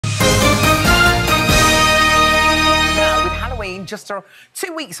just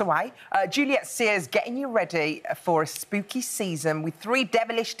 2 weeks away. Juliet Sear's getting you ready for a spooky season with 3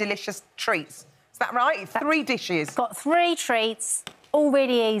 devilish, delicious treats. Is that right? 3 dishes. Got 3 treats, all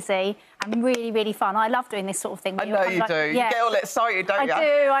really easy and really, really fun. I love doing this sort of thing. I know you do. Yeah. You get all excited, don't you? I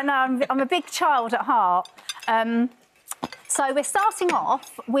do, I know. I'm a big child at heart. So we're starting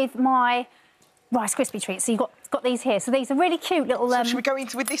off with my Rice Krispie treats. So you've got these here. So these are really cute little... So should we go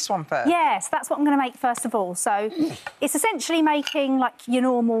into with this one first? Yes, that's what I'm going to make first of all. So it's essentially making, like, your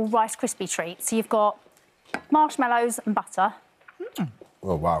normal Rice Krispie treat. So you've got marshmallows and butter.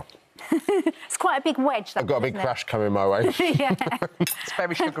 Oh, wow. It's quite a big wedge. I've got a big crush coming my way. Yeah. It's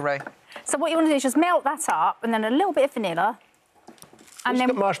very sugary. So what you want to do is just melt that up and then a little bit of vanilla. And then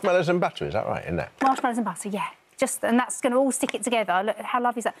got marshmallows and butter, is that right, in there? Marshmallows and butter, yeah. And that's going to all stick it together. Look, how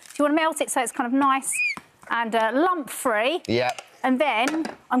lovely is that? So you want to melt it so it's kind of nice and lump-free. Yeah. And then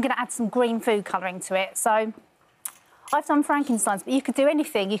I'm going to add some green food colouring to it. So I've done Frankensteins, but you could do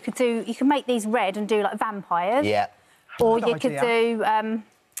anything. You can make these red and do, like, vampires. Yeah. Or you could do...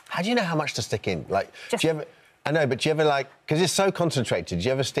 How do you know how much to stick in? Like, Just... do you ever... I know, but do you ever, like... Because it's so concentrated, do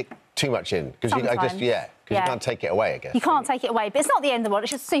you ever stick too much in? Because you can't take it away, I guess. You can't take it away, but it's not the end of the world.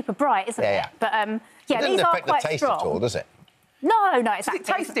 It's just super bright, isn't it? Yeah. But, yeah, these are quite strong. It doesn't affect the taste at all, does it? Does No, it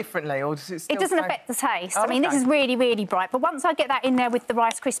taste differently, or does it still... It doesn't affect the taste. Oh, I mean, this is really, really bright. But once I get that in there with the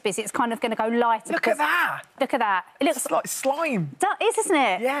Rice Krispies, it's kind of going to go lighter. Look at that! Look at that. It looks... It's like slime. That is, isn't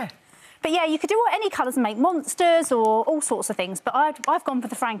it? Yeah. But, yeah, you could do any colours and make monsters or all sorts of things. But I've gone for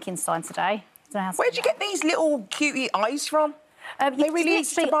the Frankenstein today. Where'd you get these little cutie eyes from? They're really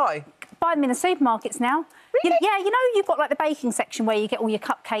easy to buy. Buy them in the supermarkets now. Really? Yeah, you know, you've got, like, the baking section where you get all your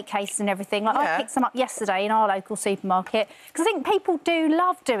cupcake cases and everything. Like, I picked some up yesterday in our local supermarket because I think people do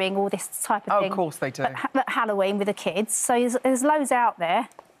love doing all this type of thing. Oh, of course they do. At Halloween with the kids. So there's loads out there.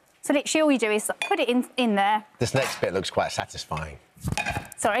 So literally all you do is put it in there. This next bit looks quite satisfying.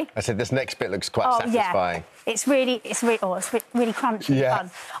 Sorry? I said this next bit looks quite satisfying. Yeah. It's really crunchy and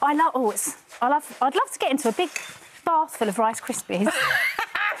fun. I'd love to get into a big bath full of Rice Krispies.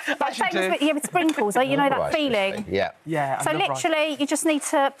 Like same with sprinkles, you know, that feeling. Yeah. Yeah. So literally, you just need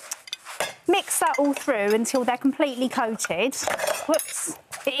to mix that all through until they're completely coated. Whoops.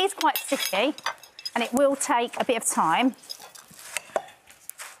 It is quite sticky, and it will take a bit of time.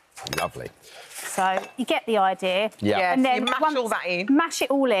 Lovely. So you get the idea. Yeah. And then you mash all that in. Mash it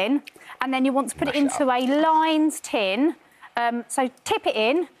all in, and then you want to put it into a lined tin. So tip it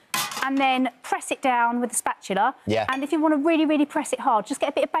in, and then press it down with a spatula. Yeah. And if you want to really, really press it hard, just get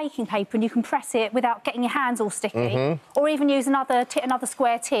a bit of baking paper and you can press it without getting your hands all sticky. Or even use another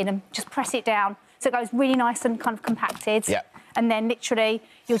square tin and just press it down so it goes really nice and kind of compacted. Yeah. And then literally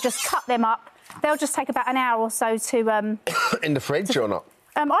you'll just cut them up. They'll just take about an hour or so to... In the fridge or not?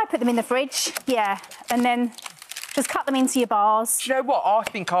 I put them in the fridge, yeah. And then just cut them into your bars. Do you know what? I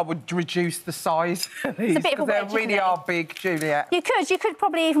think I would reduce the size of these because they really are big, Juliet. You could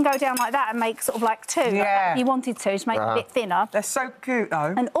probably even go down like that and make sort of like 2 if you wanted to make it a bit thinner. They're so cute,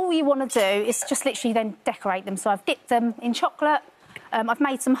 though. And all you want to do is just literally then decorate them. So I've dipped them in chocolate. I've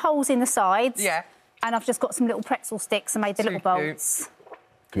made some holes in the sides. Yeah. And I've just got some little pretzel sticks and made the little bolts.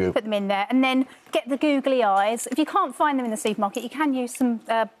 Good. Put them in there. And then get the googly eyes. If you can't find them in the supermarket, you can use some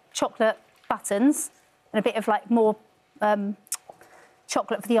chocolate buttons and a bit of, like, more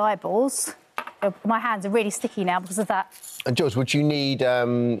chocolate for the eyeballs. My hands are really sticky now because of that. And, Jules, would you need,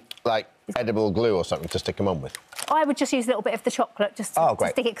 like, edible glue or something to stick them on with? I would just use a little bit of the chocolate just to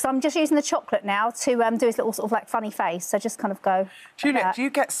stick it, because I'm just using the chocolate now to do his little sort of, like, funny face. So just kind of go Juliet, like do you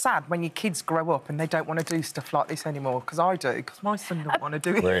get sad when your kids grow up and they don't want to do stuff like this anymore? Because I do, because my son doesn't want to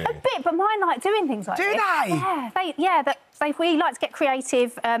do it. Really? A bit, but mine like doing things like this. Do they? Yeah, they really like to get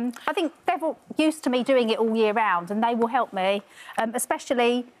creative. I think they're all used to me doing it all year round, and they will help me,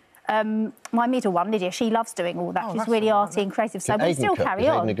 especially... my middle one, Lydia, she loves doing all that. She's really arty and creative, so we still carry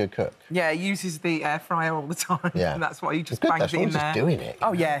on. Is Aiden a good cook? Yeah, he uses the air fryer all the time. Yeah. And that's why he just It's good, bangs that's it why in he's there. just doing it.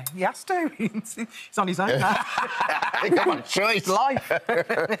 Oh, yeah, he has to. He's on his own now. Come on, choice. Life.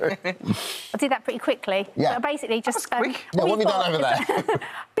 I did that pretty quickly. Yeah. So basically just... quick. Yeah, what have you done over there?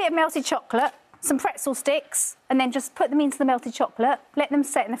 Bit of melted chocolate, some pretzel sticks, and then just put them into the melted chocolate, let them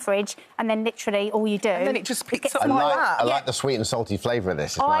set in the fridge, and then literally all you do... And then it just picks up I like that. I like the sweet and salty flavour of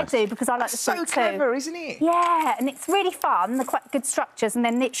this. It's I nice. do, because I like the So sweet clever, too. isn't it? Yeah, and it's really fun. They're quite good structures, and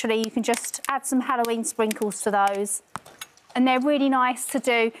then literally you can just add some Halloween sprinkles to those. And they're really nice to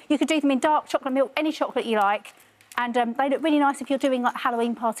do. You could do them in dark chocolate milk, any chocolate you like, and they look really nice if you're doing, like, a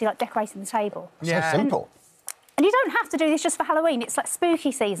Halloween party, like decorating the table. So simple. And you don't have to do this just for Halloween. It's like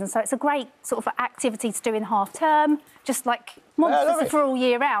spooky season, so it's a great sort of activity to do in half term. Just like monsters are for all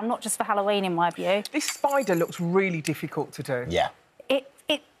year round, not just for Halloween, in my view. This spider looks really difficult to do. Yeah.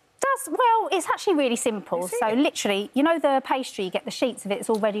 It does, well, it's actually really simple. So literally, you know the pastry, you get the sheets of it, it's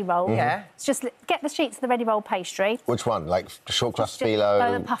already rolled. Yeah. It's just get the sheets of the ready rolled pastry. Which one? Like short crust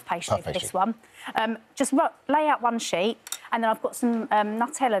phyllo? The puff pastry for this one. Just lay out one sheet, and then I've got some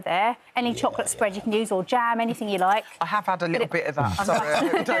Nutella there. Any chocolate spread you can use, or jam, anything you like. I have had a little bit of that. Sorry.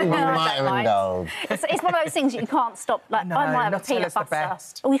 I don't No, mind. I don't mind. It's one of those things that you can't stop. Like, No, I might have a peanut Nutella's the butter.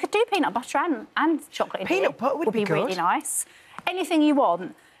 best. Or you could do peanut butter and chocolate in here. Peanut butter would be good. Really nice. Anything you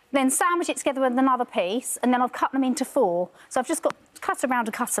want. Then sandwich it together with another piece, and then I've cut them into 4. So I've just got cut around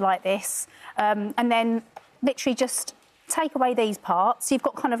a cutter like this, and then literally just take away these parts. So you've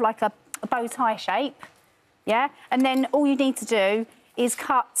got kind of like a bow tie shape, yeah? And then all you need to do is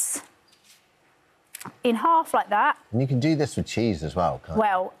cut in half like that. And you can do this with cheese as well, can't you?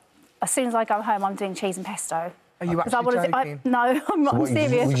 Well, as soon as I go home, I'm doing cheese and pesto. Are you actually joking? No, I'm not. I'm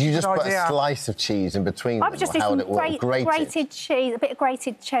serious. Would you just Good put idea. a slice of cheese in between I them? would just or do how some would it work? grated cheese, a bit of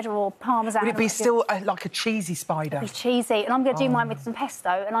grated cheddar or parmesan. Would it be still like a cheesy spider? It'd be cheesy, and I'm going to do mine with some pesto,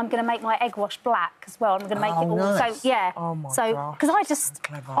 and I'm going to make my egg wash black as well. I'm going to make it all nice. so yeah. Oh my so gosh. because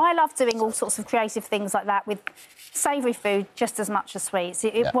Clever. I love doing all sorts of creative things like that with savoury food just as much as sweets.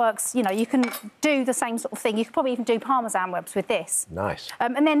 It works. You know, you can do the same sort of thing. You could probably even do parmesan webs with this. Nice.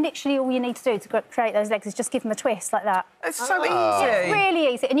 And then literally all you need to do to create those legs is just give them a twist like that. It's so easy. It's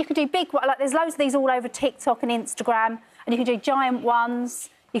really easy, and you can do big. Like there's loads of these all over TikTok and Instagram, and you can do giant ones.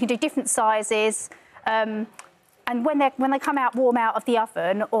 You can do different sizes, and when they come out warm out of the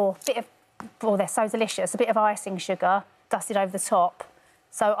oven, or they're so delicious, a bit of icing sugar dusted over the top.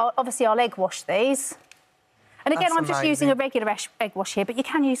 So obviously I'll egg wash these, and again I'm just using a regular egg wash here, but you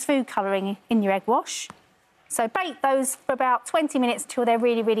can use food colouring in your egg wash. So bake those for about 20 minutes until they're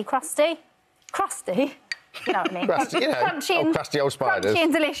really, really crusty. Crusty. You know what I mean? Crusty, you know, crusty old spiders. Crunchy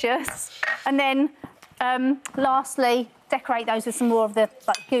and delicious. And then, lastly, decorate those with some more of the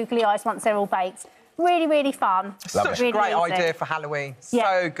googly eyes once they're all baked. Really, really fun. Such a great idea for Halloween.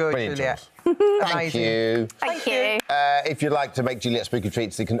 Yeah. So good, Brilliant, Juliet. Thank you. Thank you. If you'd like to make Juliet spooky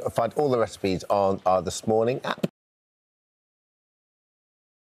treats, you can find all the recipes on our This Morning app.